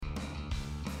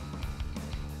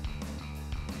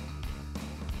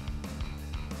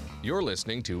You're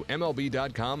listening to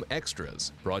MLB.com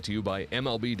Extras, brought to you by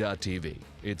MLB.tv.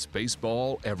 It's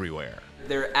baseball everywhere.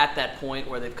 They're at that point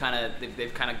where they've kind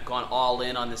of gone all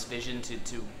in on this vision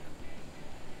to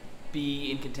be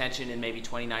in contention in maybe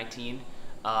 2019.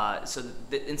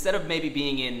 Instead of maybe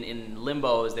being in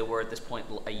limbo as they were at this point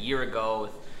a year ago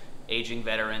with aging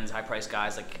veterans, high-priced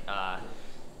guys like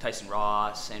Tyson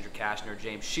Ross, Andrew Cashner,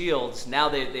 James Shields. Now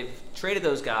they've traded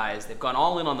those guys. They've gone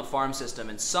all in on the farm system,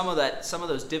 and some of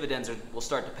those dividends will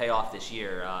start to pay off this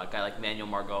year. A guy like Manuel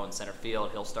Margot in center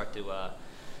field, he'll start to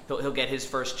he'll get his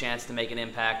first chance to make an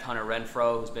impact. Hunter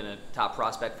Renfroe, who's been a top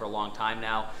prospect for a long time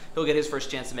now, he'll get his first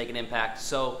chance to make an impact.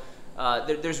 So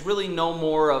there's really no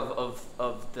more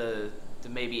of the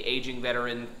maybe aging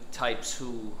veteran types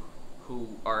who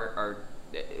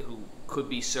could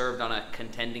be served on a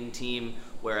contending team,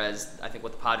 whereas I think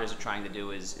what the Padres are trying to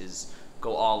do is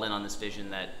go all in on this vision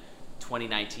that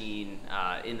 2019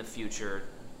 in the future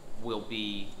will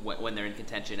be when they're in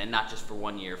contention, and not just for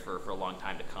 1 year, for a long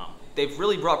time to come. They've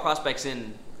really brought prospects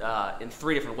in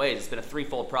 3 different ways. It's been a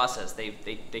threefold process. They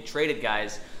traded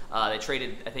guys. They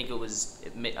traded, I think it was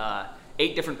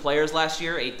 8 different players last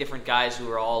year, 8 different guys who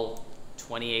were all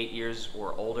 28 years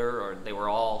or older, or they were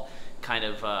all kind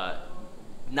of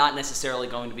not necessarily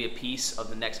going to be a piece of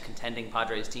the next contending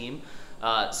Padres team.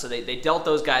 So they dealt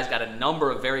those guys, got a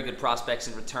number of very good prospects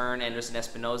in return. Anderson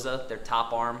Espinoza, their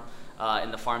top arm in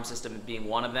the farm system, being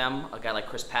one of them. A guy like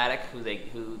Chris Paddock, who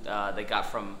they got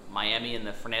from Miami in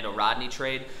the Fernando Rodney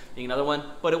trade, being another one.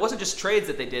 But it wasn't just trades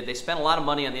that they did. They spent a lot of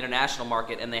money on the international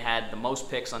market, and they had the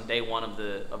most picks on day one of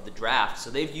the draft. So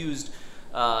they've used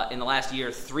in the last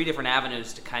year 3 different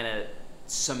avenues to kind of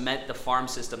cement the farm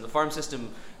system. The farm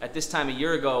system at this time a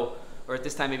year ago, or at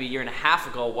this time maybe a year and a half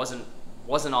ago,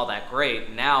 wasn't all that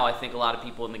great. Now I think a lot of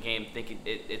people in the game think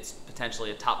it's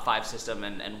potentially a top 5 system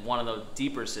and one of the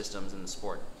deeper systems in the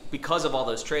sport. Because of all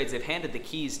those trades, they've handed the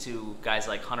keys to guys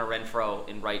like Hunter Renfroe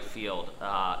in right field,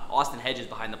 Austin Hedges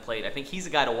behind the plate. I think he's a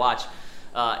guy to watch.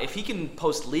 If he can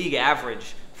post league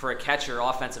average for a catcher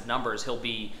offensive numbers, he'll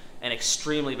be an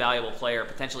extremely valuable player,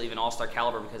 potentially even all-star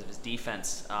caliber because of his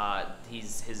defense.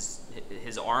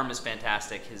 His arm is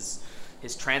fantastic.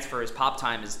 His transfer, his pop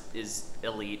time is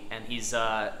elite, and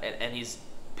he's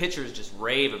pitchers just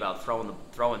rave about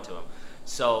throwing to him.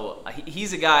 So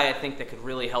he's a guy I think that could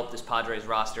really help this Padres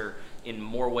roster in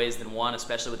more ways than one,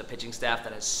 especially with a pitching staff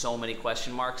that has so many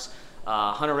question marks.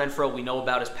 Hunter Renfroe, we know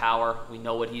about his power. We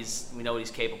know what he's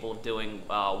capable of doing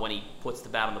when he puts the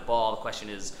bat on the ball. The question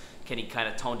is, can he kind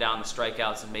of tone down the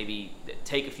strikeouts and maybe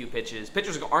take a few pitches?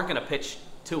 Pitchers aren't going to pitch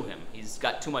to him. He's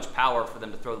got too much power for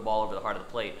them to throw the ball over the heart of the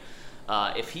plate.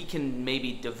 If he can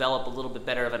maybe develop a little bit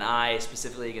better of an eye,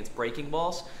 specifically against breaking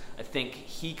balls, I think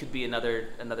he could be another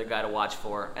guy to watch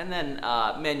for. And then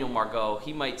Manuel Margot,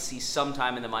 he might see some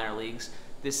time in the minor leagues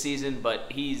this season,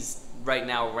 but he's right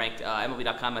now ranked,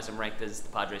 MLB.com has him ranked as the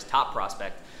Padres' top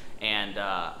prospect, and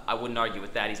I wouldn't argue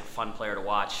with that. He's a fun player to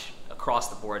watch across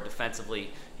the board. Defensively,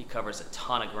 he covers a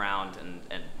ton of ground,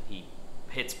 and he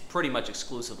hits pretty much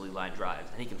exclusively line drives,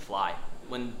 and he can fly.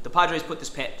 When the Padres put this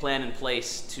plan in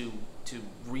place to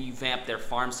revamp their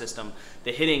farm system,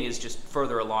 the hitting is just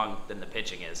further along than the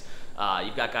pitching is.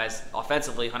 You've got guys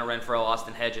offensively, Hunter Renfroe,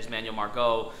 Austin Hedges, Manuel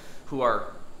Margot, who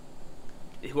are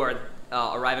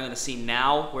arriving on the scene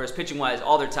now, whereas pitching-wise,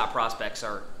 all their top prospects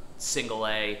are single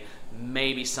A.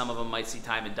 Maybe some of them might see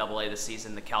time in double A this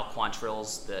season. The Cal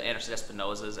Quantrills, the Anderson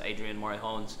Espinosas, Adrian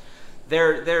Morejones,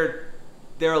 they're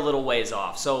a little ways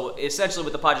off. So essentially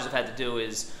what the Padres have had to do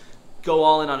is go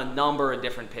all in on a number of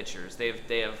different pitchers. They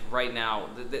have right now,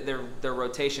 their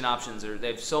rotation options, they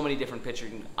have so many different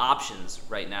pitching options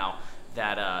right now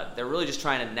that they're really just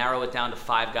trying to narrow it down to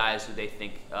 5 guys who they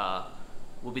think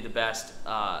will be the best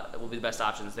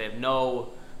options. They have no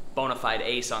bona fide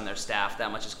ace on their staff,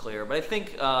 that much is clear. But I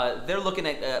think they're looking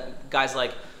at guys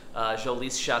like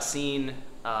Jhoulys Chacin,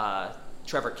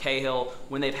 Trevor Cahill.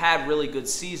 When they've had really good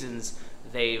seasons,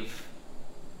 they've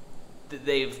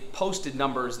posted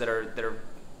numbers that are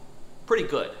pretty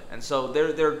good, and so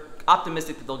they're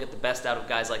optimistic that they'll get the best out of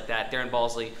guys like that. Darren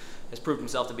Balsley has proved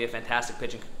himself to be a fantastic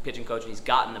pitching coach, and he's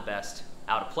gotten the best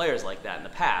out of players like that in the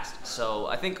past. So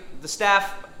I think the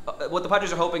staff, what the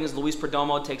Padres are hoping is Luis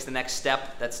Perdomo takes the next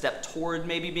step, that step toward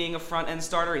maybe being a front-end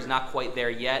starter. He's not quite there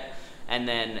yet. And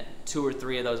then 2 or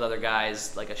 3 of those other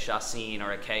guys, like a Chacin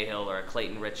or a Cahill or a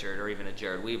Clayton Richard or even a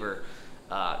Jared Weaver,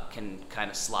 can kind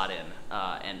of slot in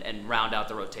and round out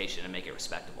the rotation and make it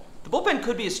respectable. The bullpen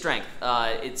could be a strength.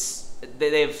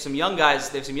 They have some young guys.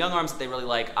 They have some young arms that they really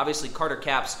like. Obviously, Carter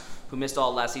Capps, who missed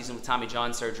all last season with Tommy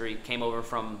John surgery, came over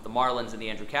from the Marlins in the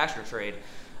Andrew Cashner trade.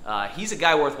 He's a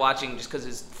guy worth watching just because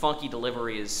his funky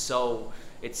delivery is so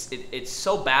it's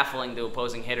so baffling to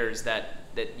opposing hitters that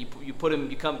you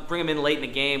bring him in late in the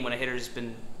game when a hitter's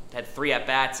had 3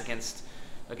 at-bats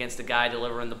against a guy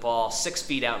delivering the ball 6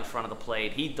 feet out in front of the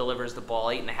plate. He delivers the ball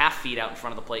 8.5 feet out in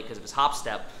front of the plate because of his hop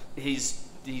step.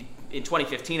 In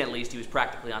 2015 at least, he was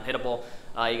practically unhittable.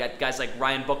 You got guys like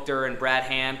Ryan Buchter and Brad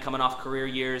Hand coming off career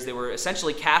years. They were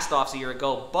essentially cast-offs a year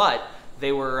ago, but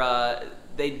they were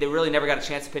they really never got a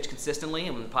chance to pitch consistently,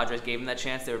 and when the Padres gave him that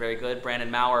chance, they were very good.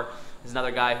 Brandon Maurer is another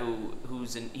guy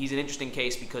he's an interesting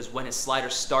case because when his slider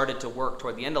started to work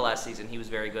toward the end of last season, he was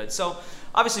very good. So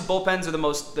obviously bullpens are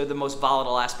the most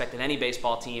volatile aspect of any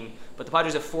baseball team, but the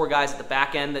Padres have 4 guys at the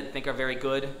back end that I think are very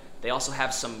good. They also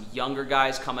have some younger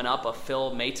guys coming up.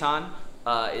 Phil Maton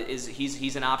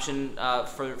he's an option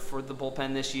for the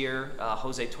bullpen this year.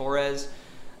 Jose Torres.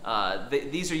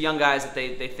 These are young guys that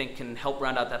they think can help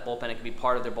round out that bullpen and can be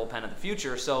part of their bullpen in the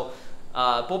future. So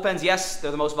bullpens, yes,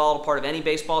 they're the most volatile part of any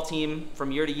baseball team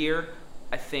from year to year.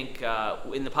 I think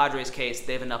in the Padres' case,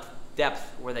 they have enough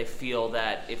depth where they feel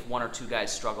that if 1 or 2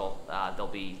 guys struggle, they'll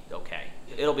be okay.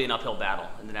 It'll be an uphill battle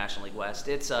in the National League West.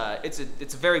 It's a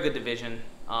very good division.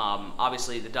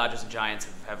 Obviously, the Dodgers and Giants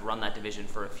have run that division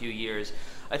for a few years.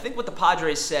 I think what the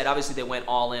Padres said, obviously they went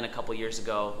all in a couple years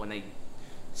ago when they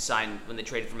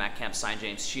traded for Matt Kemp, signed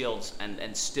James Shields,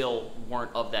 and still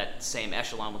weren't of that same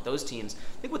echelon with those teams.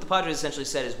 I think what the Padres essentially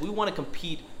said is we want to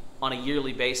compete on a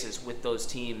yearly basis with those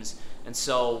teams, and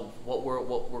so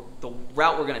the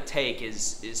route we're going to take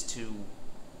is to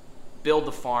build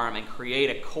the farm and create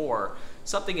a core,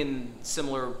 something in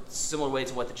similar way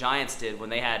to what the Giants did when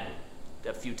they had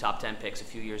a few top 10 picks a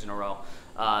few years in a row.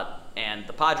 And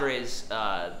the Padres,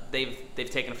 they've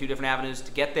taken a few different avenues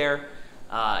to get there.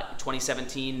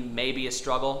 2017 may be a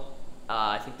struggle.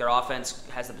 I think their offense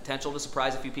has the potential to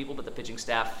surprise a few people, but the pitching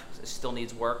staff still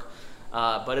needs work.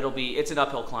 But it's an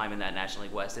uphill climb in that National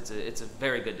League West. It's a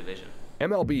very good division.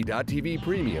 MLB.TV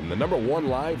Premium, the #1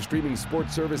 live streaming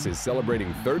sports service, is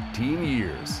celebrating 13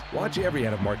 years. Watch every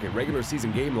out-of-market regular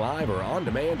season game live or on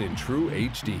demand in true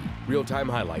HD. Real-time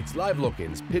highlights, live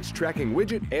look-ins, pitch tracking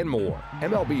widget, and more.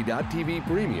 MLB.TV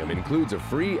Premium includes a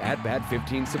free At-Bat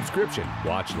 15 subscription.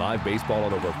 Watch live baseball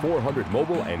on over 400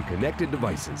 mobile and connected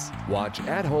devices. Watch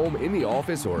at home, in the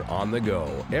office, or on the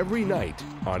go, every night,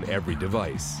 on every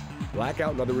device.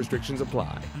 Blackout and other restrictions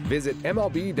apply. Visit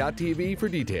MLB.TV for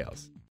details.